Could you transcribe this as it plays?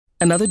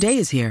Another day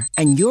is here,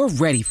 and you're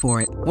ready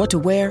for it. What to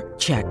wear?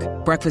 Check.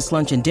 Breakfast,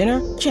 lunch, and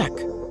dinner? Check.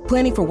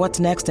 Planning for what's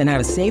next and how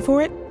to save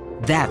for it?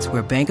 That's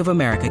where Bank of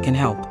America can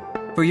help.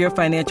 For your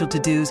financial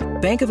to-dos,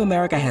 Bank of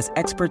America has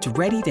experts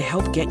ready to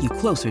help get you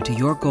closer to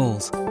your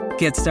goals.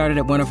 Get started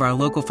at one of our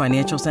local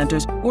financial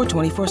centers or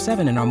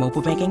 24/7 in our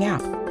mobile banking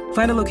app.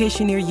 Find a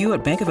location near you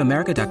at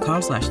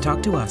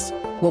bankofamerica.com/talktous.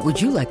 What would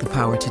you like the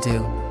power to do?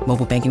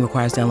 Mobile banking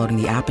requires downloading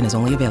the app and is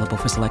only available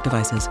for select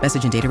devices.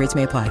 Message and data rates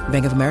may apply.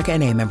 Bank of America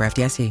N.A., member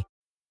FDIC.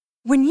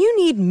 When you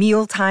need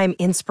mealtime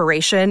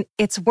inspiration,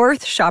 it's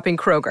worth shopping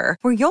Kroger,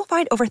 where you'll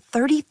find over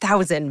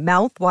 30,000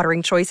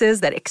 mouth-watering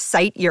choices that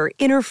excite your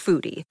inner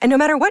foodie. And no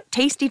matter what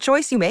tasty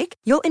choice you make,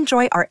 you'll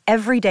enjoy our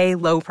everyday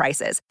low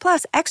prices,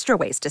 plus extra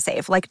ways to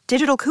save, like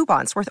digital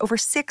coupons worth over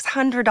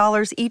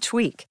 $600 each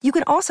week. You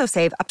can also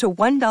save up to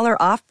 $1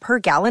 off per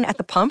gallon at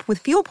the pump with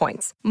fuel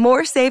points.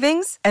 More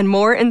savings and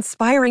more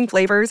inspiring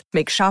flavors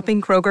make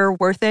shopping Kroger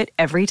worth it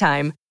every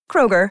time.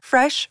 Kroger,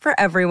 fresh for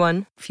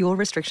everyone. Fuel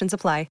restrictions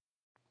apply.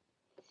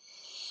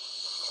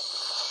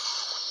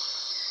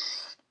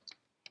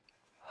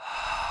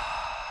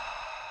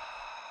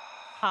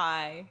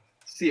 Hi.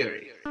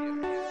 Theory.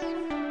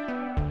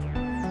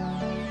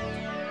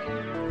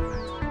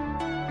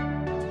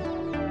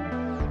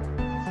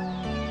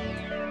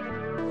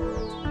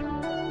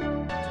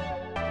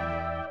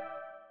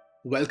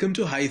 Welcome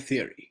to High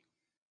Theory.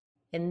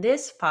 In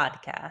this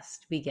podcast,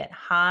 we get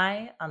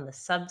high on the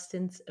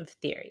substance of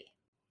theory.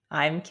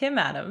 I'm Kim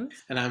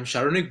Adams. And I'm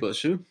Sharonik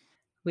Basu.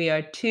 We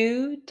are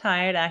two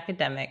tired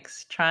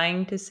academics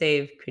trying to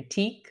save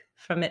critique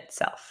from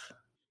itself.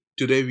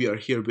 Today we are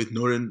here with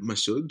Nourin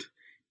Masood,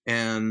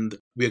 and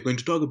we are going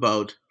to talk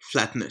about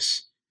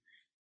flatness.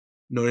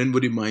 Nourin,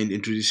 would you mind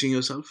introducing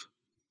yourself?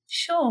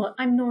 Sure,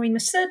 I'm Nourin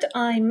Masood.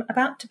 I'm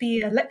about to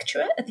be a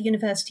lecturer at the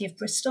University of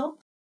Bristol.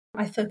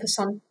 I focus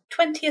on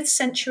 20th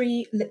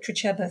century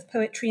literature, both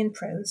poetry and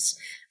prose,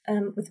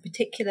 with a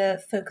particular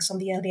focus on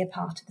the earlier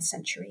part of the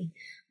century.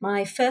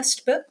 My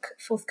first book,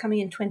 forthcoming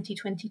in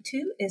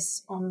 2022,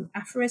 is on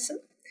aphorism.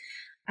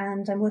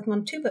 And I'm working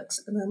on two books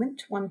at the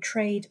moment, one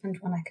trade and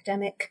one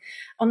academic,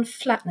 on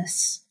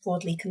flatness,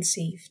 broadly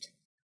conceived.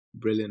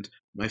 Brilliant.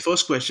 My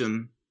first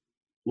question,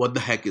 what the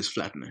heck is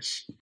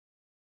flatness?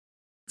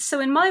 So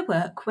in my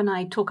work, when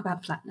I talk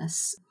about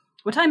flatness,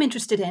 what I'm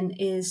interested in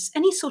is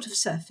any sort of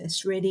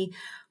surface, really,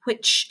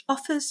 which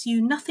offers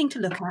you nothing to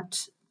look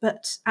at,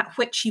 but at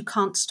which you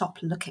can't stop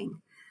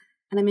looking.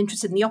 And I'm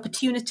interested in the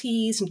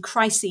opportunities and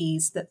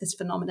crises that this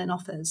phenomenon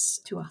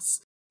offers to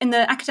us. In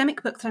the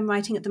academic book that I'm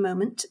writing at the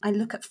moment, I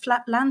look at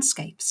flat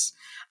landscapes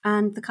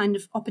and the kind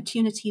of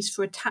opportunities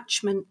for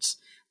attachment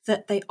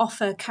that they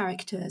offer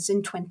characters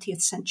in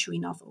 20th century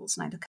novels.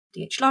 And I look at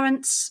D.H.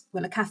 Lawrence,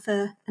 Willa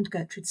Cather, and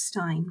Gertrude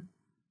Stein.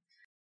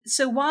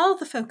 So while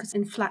the focus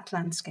in flat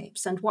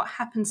landscapes and what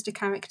happens to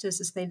characters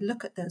as they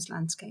look at those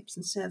landscapes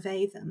and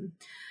survey them,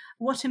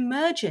 what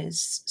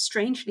emerges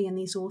strangely in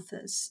these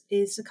authors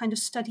is a kind of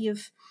study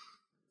of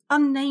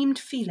unnamed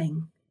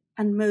feeling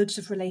and modes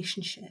of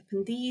relationship.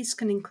 And these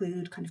can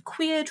include kind of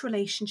queered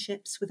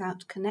relationships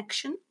without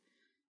connection,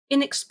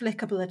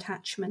 inexplicable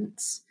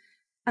attachments,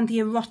 and the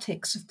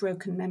erotics of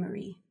broken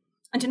memory.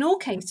 And in all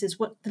cases,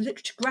 what the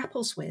literature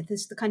grapples with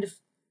is the kind of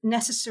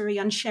necessary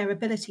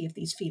unshareability of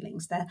these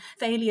feelings, their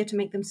failure to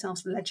make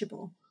themselves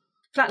legible.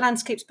 Flat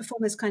landscapes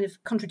perform this kind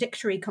of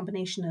contradictory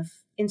combination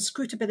of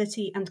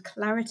inscrutability and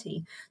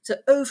clarity. So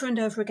over and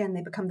over again,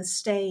 they become the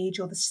stage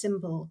or the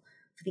symbol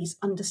for these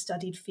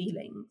understudied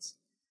feelings.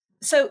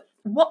 So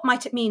what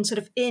might it mean sort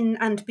of in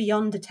and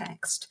beyond a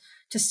text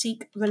to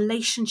seek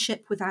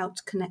relationship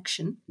without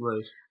connection?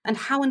 Right. And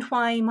how and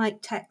why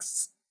might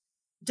texts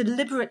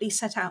deliberately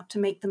set out to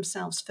make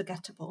themselves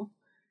forgettable?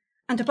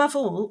 And above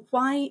all,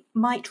 why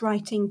might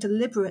writing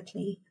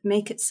deliberately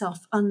make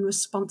itself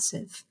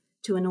unresponsive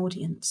to an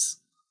audience?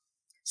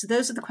 So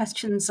those are the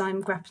questions I'm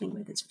grappling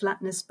with. It's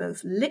flatness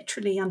both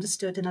literally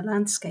understood in a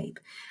landscape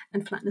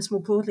and flatness more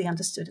broadly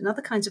understood in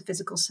other kinds of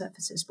physical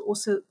surfaces, but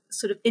also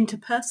sort of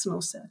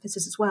interpersonal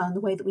surfaces as well, in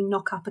the way that we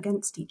knock up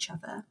against each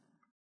other.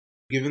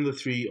 Given the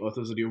three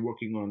authors that you're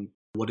working on,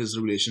 what is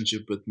the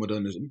relationship with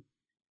modernism?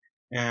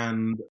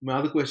 And my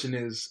other question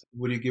is,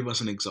 will you give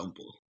us an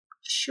example?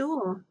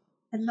 Sure,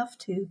 I'd love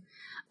to.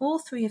 All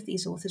three of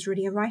these authors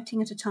really are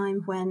writing at a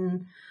time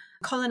when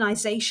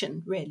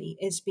colonization really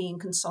is being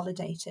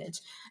consolidated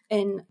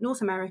in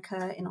North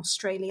America, in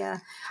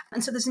Australia.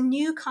 And so there's a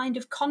new kind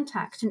of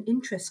contact and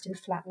interest in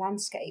flat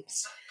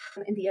landscapes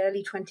in the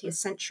early 20th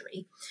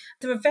century.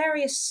 There are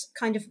various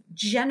kind of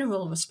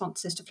general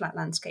responses to flat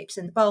landscapes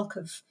in the bulk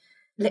of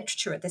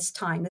literature at this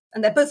time.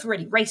 And they're both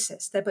really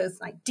racist. They're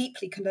both like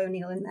deeply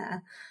colonial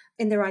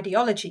in their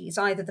ideologies.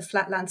 Either the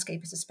flat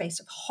landscape is a space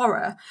of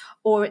horror,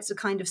 or it's a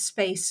kind of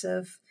space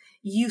of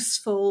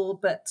useful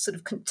but sort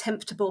of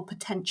contemptible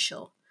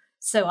potential.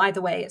 So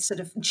either way, it sort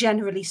of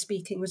generally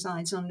speaking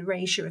resides on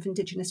erasure of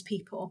Indigenous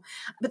people.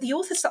 But the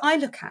authors that I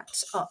look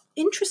at are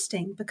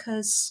interesting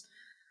because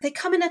they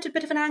come in at a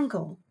bit of an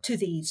angle to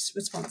these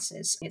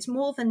responses. It's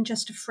more than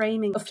just a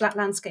framing of flat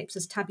landscapes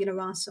as tabula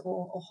rasa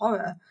or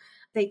horror.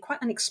 they quite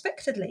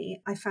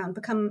unexpectedly, I found,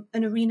 become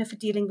an arena for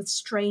dealing with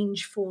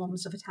strange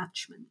forms of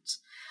attachment.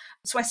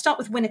 So I start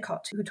with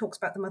Winnicott, who talks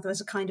about the mother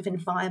as a kind of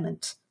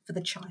environment for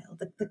the child.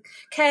 The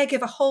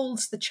caregiver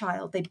holds the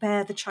child, they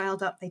bear the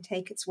child up, they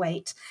take its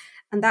weight,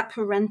 and that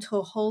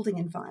parental holding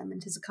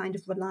environment is a kind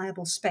of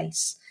reliable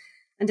space.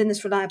 And in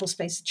this reliable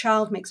space, the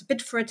child makes a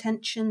bid for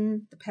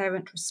attention, the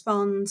parent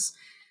responds,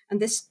 and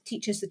this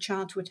teaches the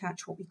child to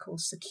attach what we call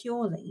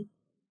securely.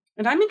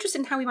 And I'm interested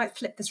in how we might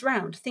flip this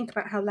round, think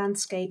about how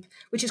landscape,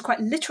 which is quite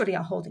literally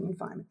our holding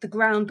environment, the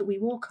ground that we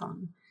walk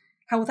on,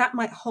 how that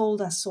might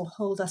hold us or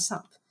hold us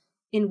up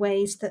in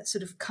ways that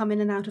sort of come in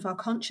and out of our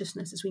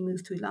consciousness as we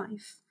move through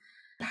life.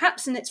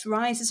 Perhaps in its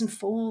rises and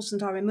falls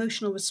and our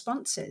emotional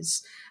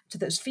responses to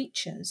those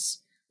features,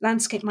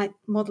 landscape might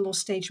model or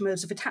stage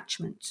modes of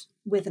attachment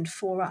with and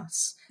for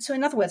us. So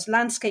in other words,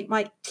 landscape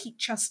might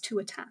teach us to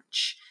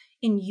attach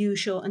in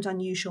usual and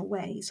unusual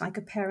ways, like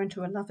a parent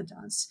or a lover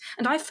does.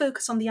 And I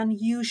focus on the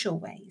unusual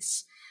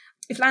ways.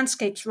 If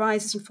landscapes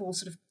rises and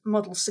falls sort of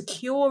model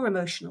secure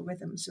emotional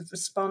rhythms of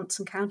response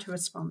and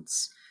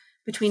counter-response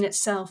between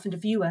itself and a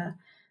viewer,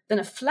 then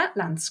a flat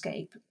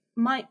landscape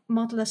might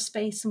model a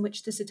space in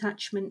which this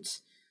attachment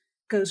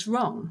goes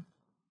wrong,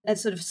 a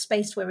sort of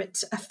space where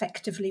it's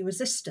effectively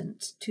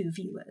resistant to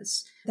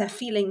viewers. Their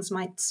feelings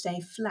might stay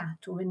flat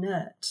or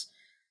inert,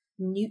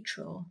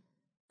 neutral.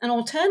 And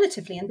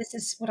alternatively, and this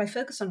is what I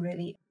focus on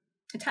really,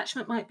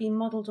 attachment might be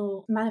modelled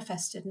or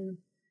manifested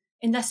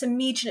in less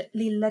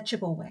immediately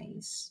legible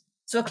ways.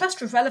 So a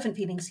cluster of relevant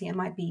feelings here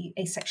might be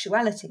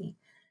asexuality,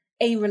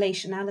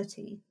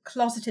 arelationality,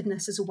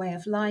 closetedness as a way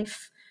of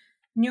life,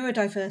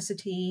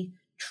 neurodiversity,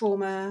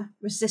 trauma,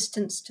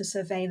 resistance to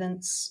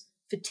surveillance,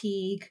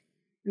 fatigue,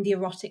 and the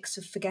erotics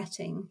of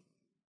forgetting.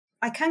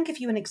 I can give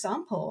you an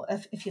example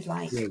if you'd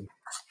like.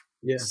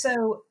 Yeah.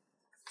 So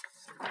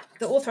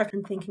the author I've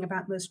been thinking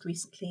about most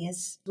recently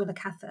is Willa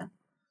Cather.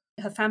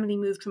 Her family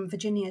moved from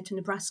Virginia to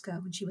Nebraska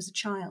when she was a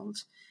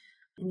child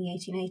in the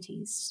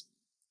 1880s.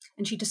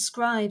 And she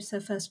describes her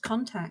first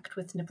contact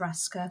with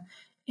Nebraska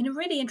in a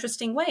really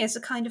interesting way as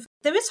a kind of,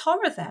 there is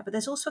horror there, but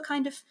there's also a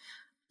kind of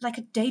like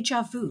a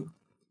déjà vu.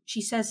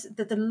 She says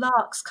that the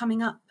larks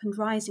coming up and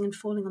rising and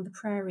falling on the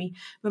prairie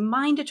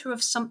reminded her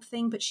of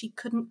something, but she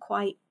couldn't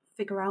quite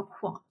figure out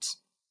what.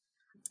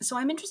 So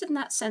I'm interested in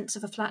that sense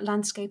of a flat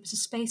landscape as a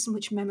space in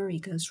which memory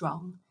goes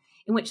wrong,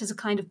 in which there's a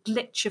kind of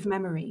glitch of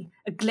memory,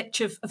 a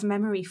glitch of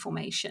memory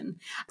formation.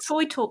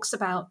 Freud talks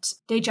about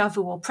déjà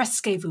vu or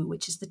presque vu,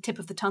 which is the tip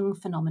of the tongue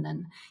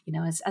phenomenon,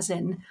 as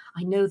in,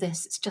 I know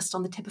this, it's just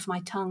on the tip of my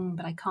tongue,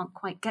 but I can't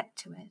quite get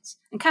to it.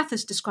 And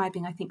Cather's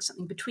describing, I think,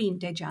 something between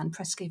déjà and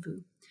presque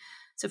vu.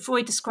 So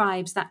Freud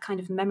describes that kind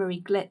of memory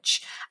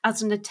glitch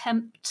as an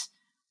attempt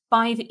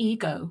by the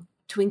ego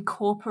to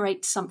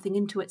incorporate something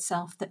into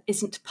itself that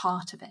isn't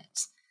part of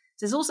it.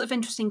 There's all sorts of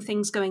interesting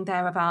things going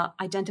there about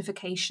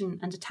identification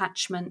and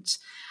attachment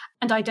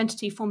and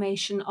identity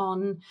formation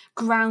on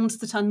grounds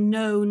that are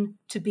known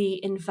to be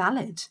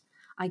invalid,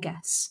 I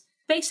guess.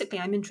 Basically,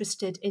 I'm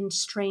interested in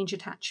strange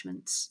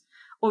attachments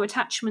or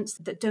attachments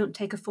that don't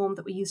take a form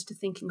that we're used to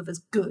thinking of as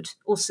good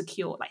or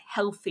secure, like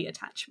healthy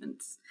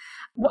attachments.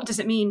 What does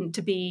it mean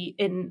to be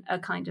in a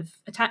kind of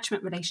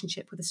attachment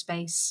relationship with a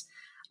space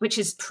which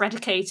is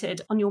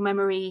predicated on your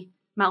memory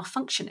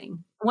malfunctioning?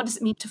 What does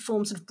it mean to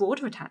form sort of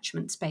broader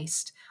attachments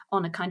based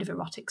on a kind of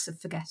erotics of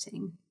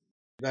forgetting?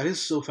 That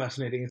is so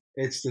fascinating.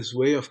 It's this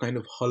way of kind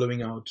of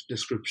hollowing out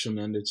description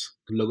and its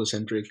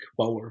logocentric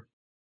power.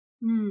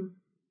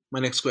 My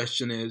next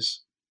question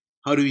is,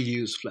 how do we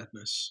use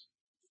flatness?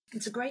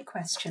 It's a great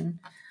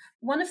question.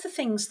 One of the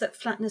things that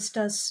flatness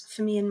does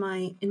for me in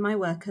my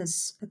work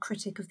as a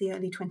critic of the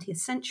early 20th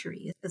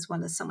century, as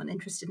well as someone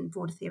interested in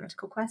broader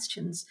theoretical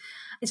questions,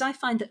 is I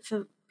find that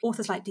for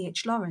authors like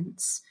D.H.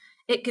 Lawrence,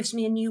 it gives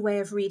me a new way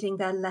of reading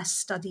their less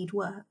studied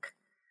work.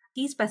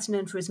 He's best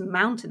known for his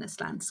mountainous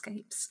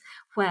landscapes,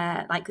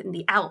 where, like in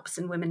the Alps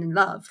in Women in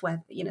Love,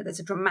 where there's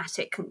a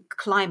dramatic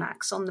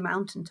climax on the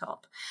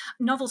mountaintop.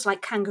 Novels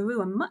like Kangaroo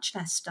are much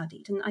less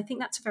studied, and I think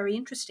that's a very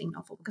interesting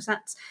novel because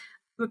that's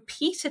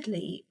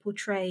repeatedly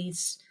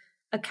portrays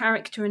a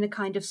character in a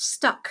kind of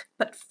stuck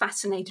but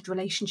fascinated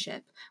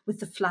relationship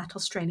with the flat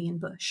Australian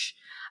bush.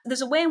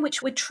 There's a way in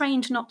which we're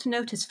trained not to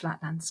notice flat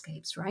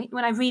landscapes, right?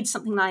 When I read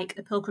something like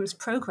A Pilgrim's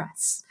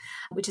Progress,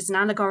 which is an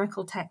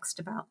allegorical text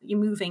about you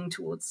moving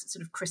towards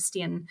sort of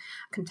Christian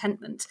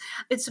contentment,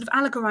 it sort of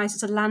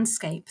allegorizes a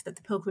landscape that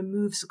the pilgrim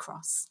moves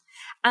across.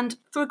 And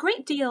for a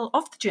great deal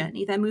of the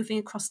journey, they're moving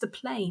across the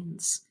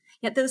plains.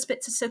 Yet those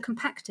bits are so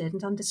compacted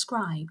and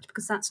undescribed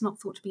because that's not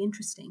thought to be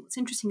interesting. What's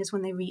interesting is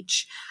when they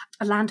reach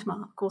a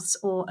landmark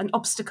or an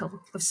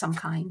obstacle of some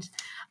kind.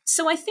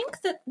 So I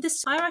think that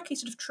this hierarchy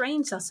sort of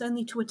trains us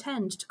only to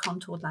attend to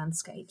contoured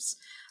landscapes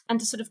and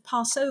to sort of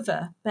pass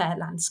over bare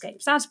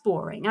landscapes as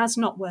boring, as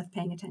not worth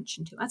paying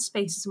attention to, as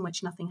spaces in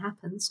which nothing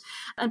happens.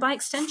 And by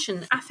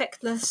extension,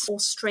 affectless or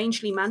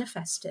strangely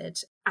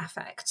manifested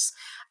affects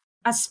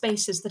as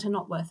spaces that are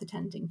not worth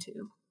attending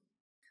to.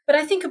 But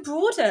I think a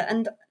broader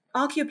and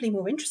arguably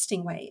more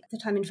interesting way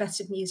that I'm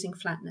invested in using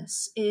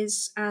flatness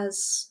is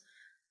as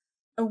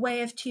a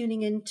way of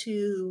tuning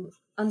into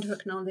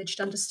under-acknowledged,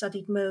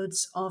 understudied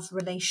modes of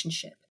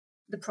relationship.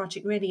 The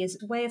project really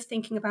is a way of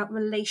thinking about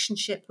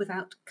relationship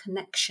without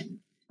connection,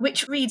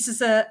 which reads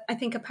as I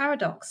think, a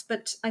paradox,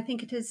 but I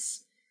think it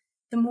is.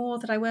 The more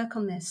that I work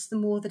on this, the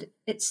more that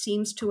it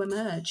seems to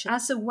emerge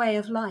as a way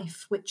of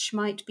life which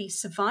might be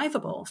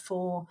survivable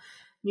for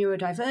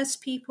neurodiverse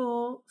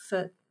people,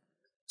 for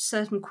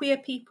certain queer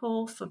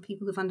people, for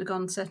people who've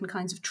undergone certain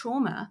kinds of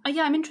trauma.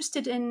 I'm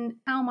interested in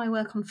how my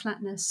work on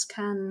flatness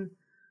can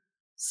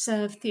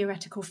serve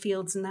theoretical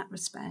fields in that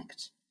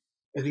respect.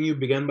 I think you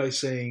began by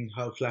saying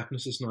how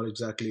flatness is not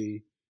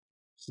exactly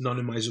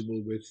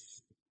synonymizable with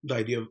the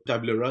idea of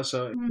tabula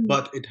rasa,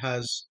 but it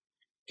has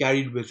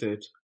carried with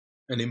it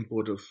an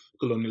import of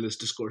colonialist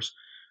discourse.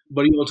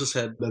 But you also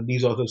said that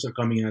these authors are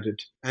coming at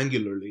it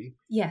angularly.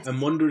 Yes.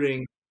 I'm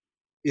wondering,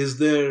 is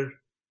there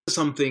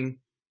something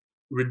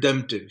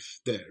redemptive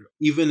there,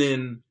 even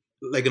in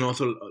like an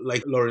author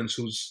like Lawrence,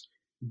 who's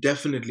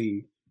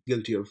definitely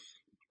guilty of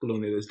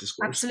colonialist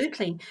discourse?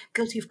 Absolutely.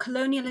 Guilty of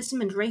colonialism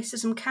and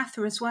racism.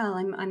 Cather as well.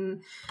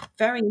 I'm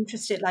very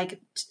interested,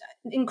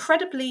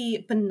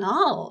 incredibly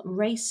banal,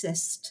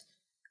 racist,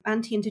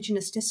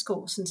 anti-Indigenous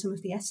discourse in some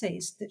of the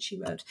essays that she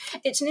wrote.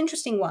 It's an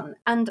interesting one.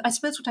 And I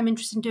suppose what I'm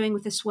interested in doing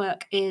with this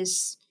work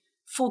is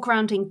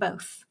foregrounding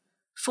both.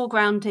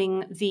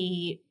 Foregrounding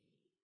the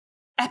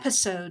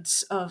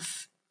episodes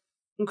of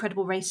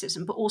incredible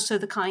racism, but also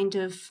the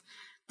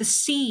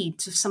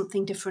seeds of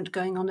something different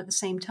going on at the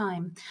same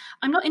time.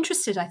 I'm not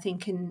interested, I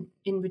think, in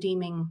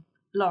redeeming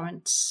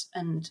Lawrence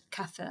and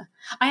Cather.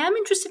 I am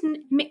interested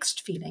in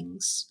mixed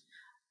feelings,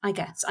 I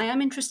guess. I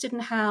am interested in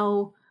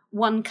how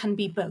one can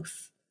be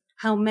both,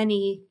 how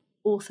many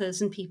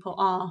authors and people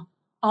are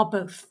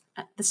both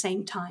at the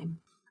same time.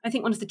 I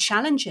think one of the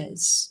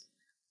challenges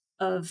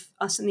of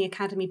us in the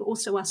academy, but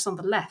also us on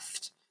the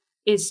left,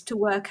 is to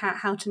work out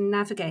how to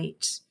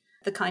navigate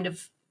the kind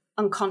of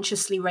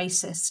unconsciously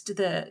racist,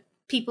 the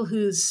people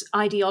whose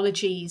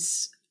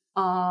ideologies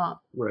are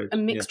a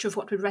mixture of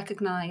what we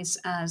recognize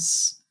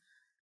as,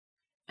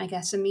 I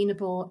guess,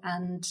 amenable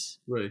and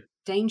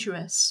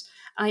dangerous.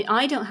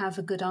 I don't have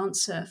a good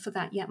answer for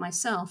that yet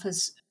myself,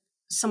 as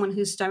someone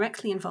who's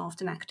directly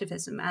involved in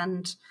activism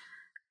and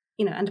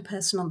a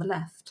person on the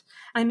left.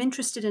 I'm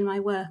interested in my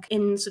work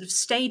in sort of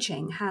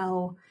staging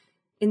how,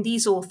 in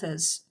these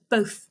authors,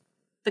 both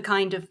the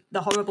kind of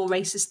the horrible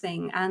racist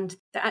thing and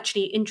the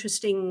actually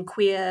interesting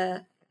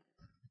queer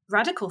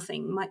radical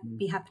thing might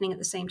be happening at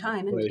the same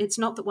time. And it's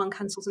not that one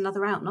cancels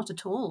another out, not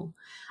at all.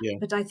 Yeah.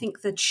 But I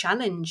think the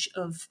challenge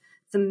of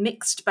the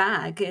mixed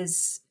bag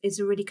is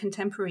a really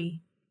contemporary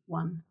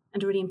one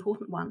and a really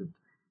important one.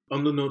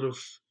 On the note of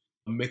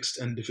mixed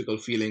and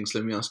difficult feelings,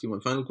 let me ask you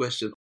one final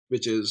question,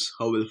 which is,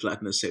 how will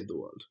flatness save the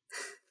world?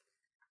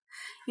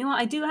 You know what?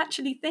 I do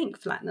actually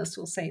think flatness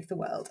will save the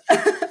world.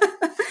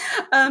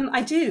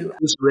 I do.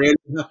 This rarely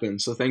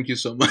happens, so thank you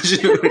so much.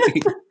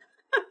 It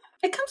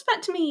comes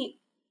back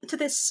to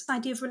this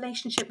idea of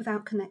relationship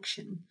without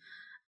connection.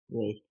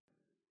 Right.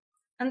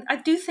 And I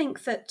do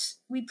think that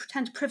we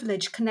tend to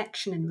privilege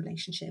connection in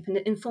relationship, and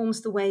it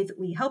informs the way that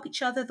we help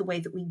each other, the way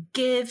that we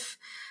give,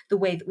 the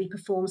way that we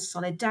perform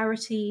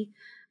solidarity.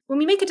 When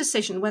we make a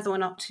decision whether or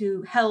not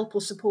to help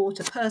or support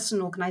a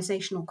person,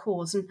 organisation or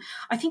cause, and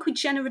I think we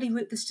generally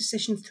root this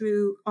decision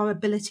through our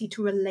ability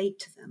to relate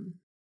to them.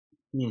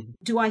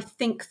 Do I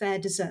think they're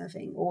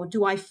deserving, or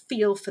do I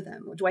feel for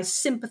them, or do I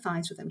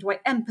sympathise with them, do I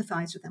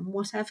empathise with them,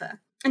 whatever?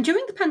 And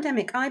during the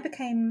pandemic, I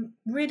became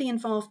really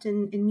involved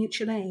in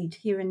mutual aid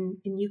here in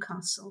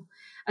Newcastle,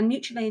 and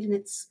mutual aid in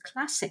its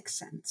classic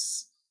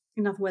sense,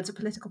 in other words, a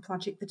political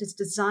project that is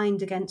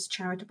designed against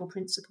charitable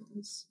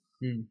principles.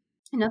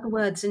 In other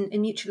words,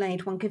 in mutual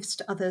aid, one gives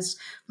to others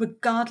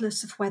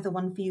regardless of whether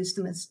one views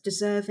them as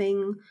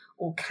deserving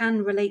or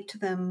can relate to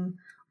them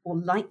or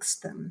likes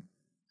them.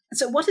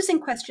 So what is in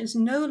question is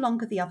no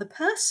longer the other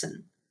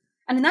person.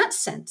 And in that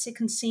sense, it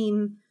can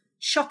seem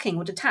shocking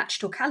or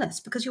detached or callous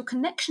because your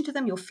connection to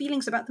them, your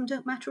feelings about them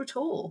don't matter at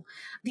all.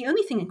 The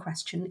only thing in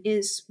question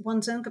is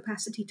one's own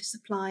capacity to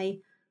supply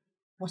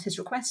what is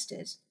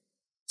requested.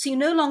 So you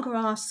no longer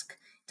ask,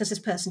 does this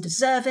person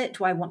deserve it?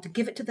 Do I want to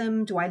give it to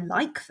them? Do I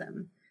like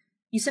them?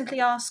 You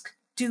simply ask,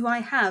 do I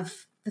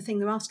have the thing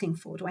they're asking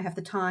for? Do I have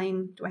the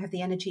time? Do I have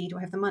the energy? Do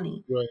I have the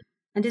money? Right.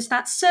 And is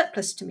that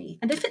surplus to me?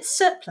 And if it's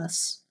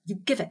surplus, you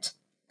give it.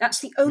 That's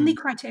the only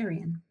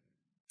criterion.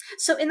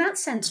 So in that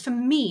sense, for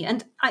me,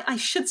 and I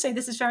should say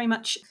this is very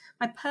much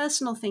my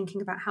personal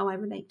thinking about how I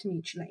relate to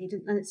mutual aid,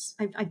 and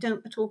I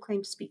don't at all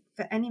claim to speak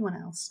for anyone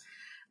else.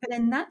 But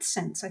in that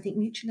sense, I think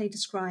mutual aid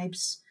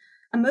describes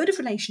a mode of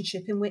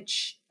relationship in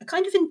which a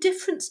kind of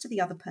indifference to the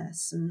other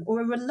person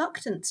or a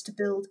reluctance to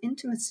build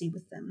intimacy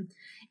with them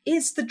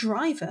is the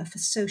driver for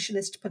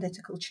socialist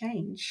political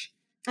change.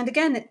 And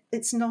again,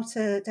 it's not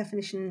a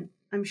definition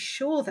I'm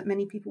sure that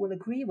many people will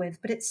agree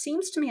with, but it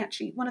seems to me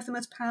actually one of the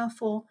most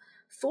powerful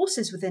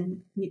forces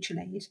within mutual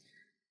aid,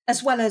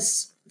 as well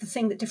as the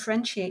thing that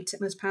differentiates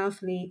it most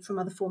powerfully from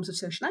other forms of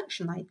social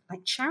action,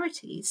 like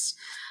charities,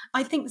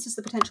 I think this is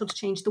the potential to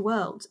change the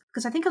world.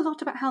 Because I think a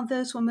lot about how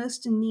those who are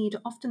most in need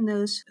are often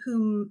those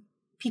whom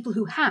people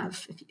who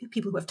have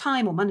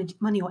time or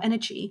money or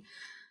energy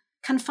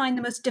can find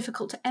the most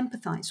difficult to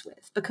empathize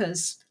with,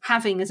 because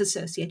having is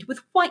associated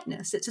with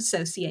whiteness, it's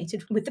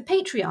associated with the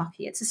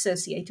patriarchy, it's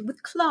associated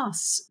with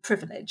class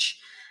privilege.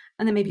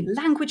 And there may be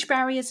language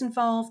barriers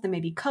involved, there may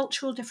be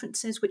cultural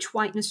differences, which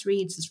whiteness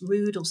reads as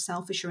rude or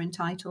selfish or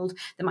entitled.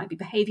 There might be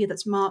behavior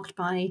that's marked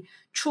by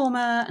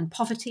trauma and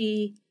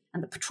poverty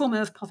and the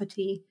trauma of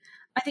poverty.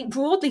 I think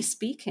broadly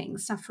speaking,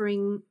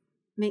 suffering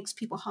makes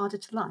people harder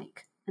to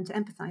like and to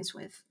empathize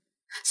with.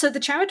 So the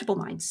charitable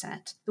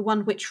mindset, the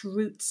one which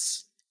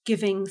roots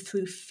giving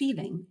through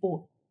feeling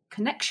or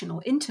connection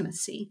or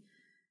intimacy,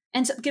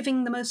 ends up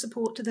giving the most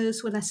support to those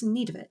who are less in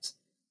need of it,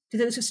 to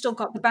those who've still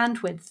got the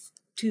bandwidth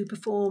to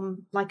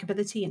perform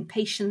likability and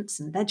patience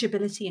and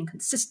legibility and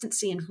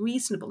consistency and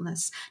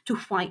reasonableness to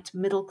white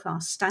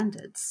middle-class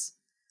standards.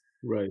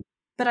 Right.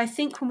 But I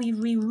think when we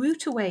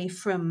reroute away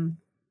from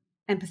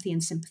empathy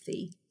and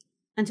sympathy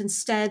and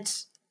instead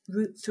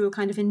route through a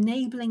kind of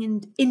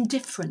enabling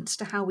indifference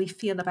to how we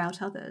feel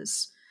about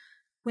others,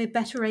 we're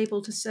better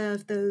able to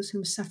serve those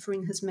whom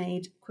suffering has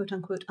made, quote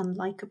unquote,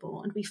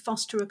 unlikable. And we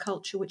foster a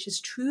culture which is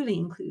truly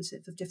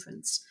inclusive of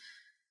difference.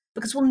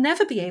 Because we'll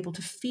never be able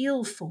to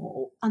feel for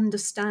or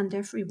understand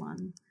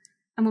everyone.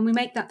 And when we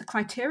make that the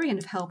criterion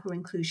of help or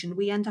inclusion,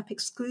 we end up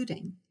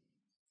excluding.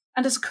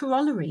 And as a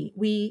corollary,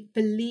 we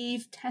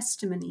believe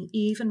testimony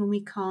even when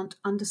we can't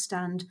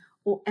understand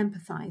or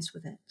empathize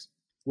with it.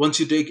 Once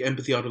you take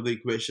empathy out of the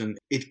equation,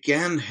 it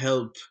can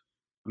help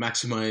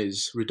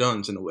maximize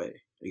returns in a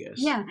way, I guess.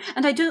 Yeah,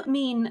 and I don't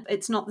mean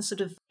it's not the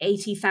sort of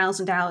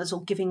 80,000 hours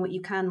or giving what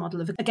you can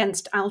model of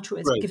against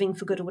altruism, Right. giving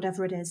for good or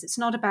whatever it is. It's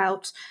not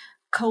about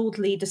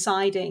coldly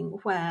deciding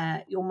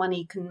where your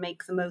money can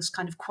make the most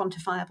kind of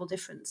quantifiable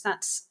difference.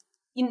 That's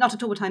not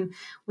at all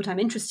what I'm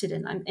interested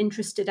in. I'm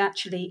interested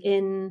actually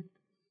in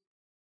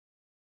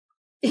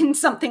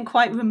something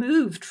quite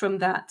removed from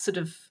that sort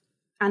of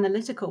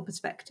analytical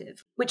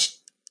perspective, which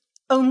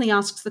only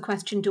asks the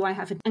question, do I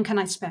have it and can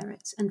I spare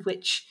it? And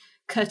which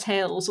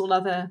curtails all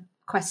other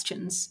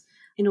questions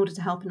in order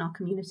to help in our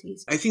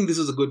communities. I think this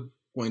is a good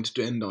point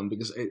to end on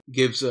because it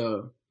gives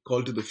a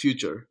call to the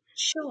future.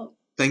 Sure.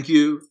 Thank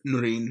you,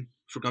 Noreen,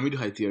 for coming to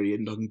High Theory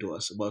and talking to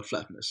us about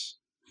flatness.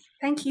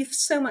 Thank you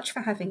so much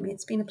for having me.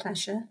 It's been a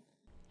pleasure.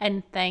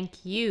 And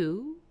thank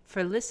you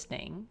for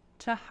listening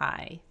to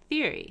High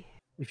Theory.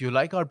 If you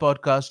like our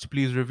podcast,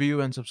 please review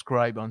and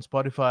subscribe on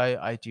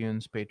Spotify,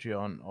 iTunes,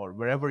 Patreon, or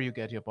wherever you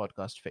get your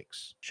podcast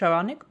fix.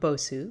 Sharonik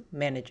Bosu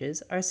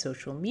manages our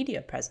social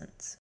media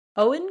presence.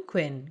 Owen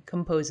Quinn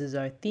composes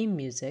our theme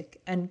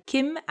music, and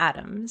Kim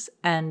Adams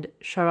and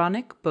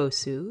Sharonik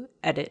Bosu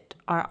edit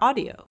our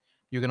audio.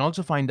 You can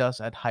also find us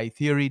at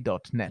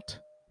hightheory.net.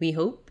 We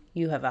hope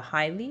you have a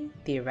highly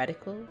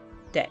theoretical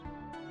day.